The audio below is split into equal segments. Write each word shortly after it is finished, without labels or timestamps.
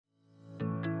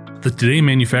The Today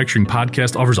Manufacturing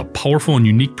podcast offers a powerful and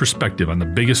unique perspective on the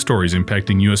biggest stories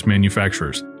impacting U.S.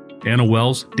 manufacturers. Anna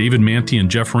Wells, David Manti,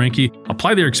 and Jeff Ranke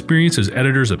apply their experience as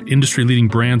editors of industry-leading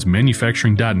brands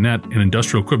Manufacturing.net and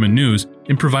Industrial Equipment News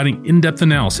in providing in-depth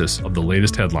analysis of the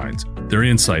latest headlines. Their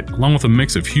insight, along with a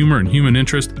mix of humor and human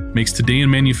interest, makes Today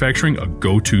in Manufacturing a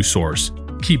go-to source.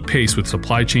 Keep pace with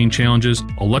supply chain challenges,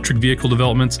 electric vehicle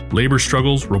developments, labor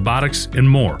struggles, robotics, and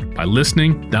more by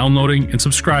listening, downloading, and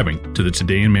subscribing to the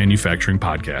Today in Manufacturing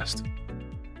podcast.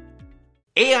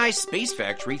 AI Space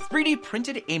Factory 3D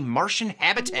printed a Martian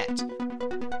habitat.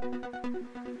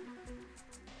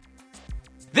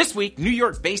 This week, New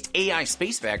York-based AI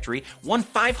Space Factory won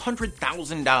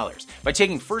 $500,000 by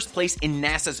taking first place in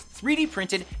NASA's 3D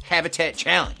printed habitat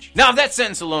challenge. Now, if that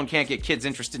sentence alone can't get kids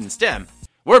interested in STEM,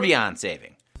 we're beyond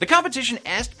saving. The competition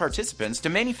asked participants to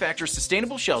manufacture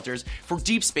sustainable shelters for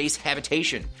deep space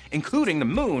habitation, including the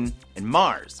Moon and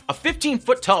Mars. A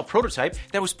 15-foot-tall prototype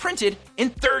that was printed in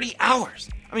 30 hours.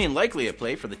 Likely a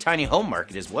play for the tiny home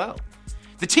market as well.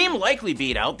 The team likely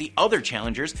beat out the other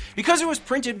challengers because it was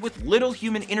printed with little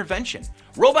human intervention.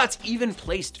 Robots even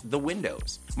placed the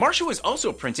windows. Marcia was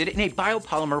also printed in a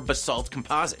biopolymer basalt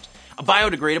composite, a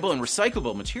biodegradable and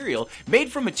recyclable material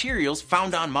made from materials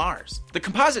found on Mars. The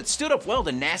composite stood up well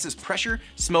to NASA's pressure,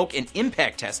 smoke, and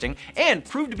impact testing and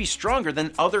proved to be stronger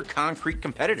than other concrete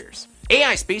competitors.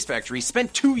 AI Space Factory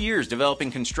spent 2 years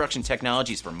developing construction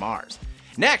technologies for Mars.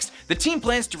 Next, the team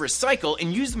plans to recycle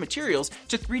and use the materials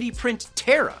to 3D print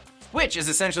Terra, which is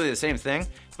essentially the same thing,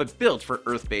 but built for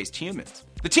Earth-based humans.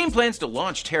 The team plans to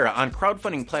launch Terra on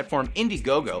crowdfunding platform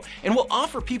Indiegogo and will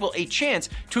offer people a chance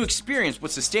to experience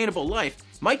what sustainable life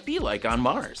might be like on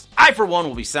Mars. I, for one,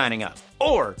 will be signing up,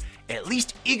 or at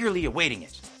least eagerly awaiting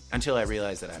it, until I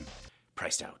realize that I'm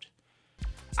priced out.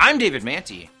 I'm David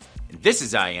Manti, and this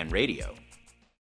is IN Radio.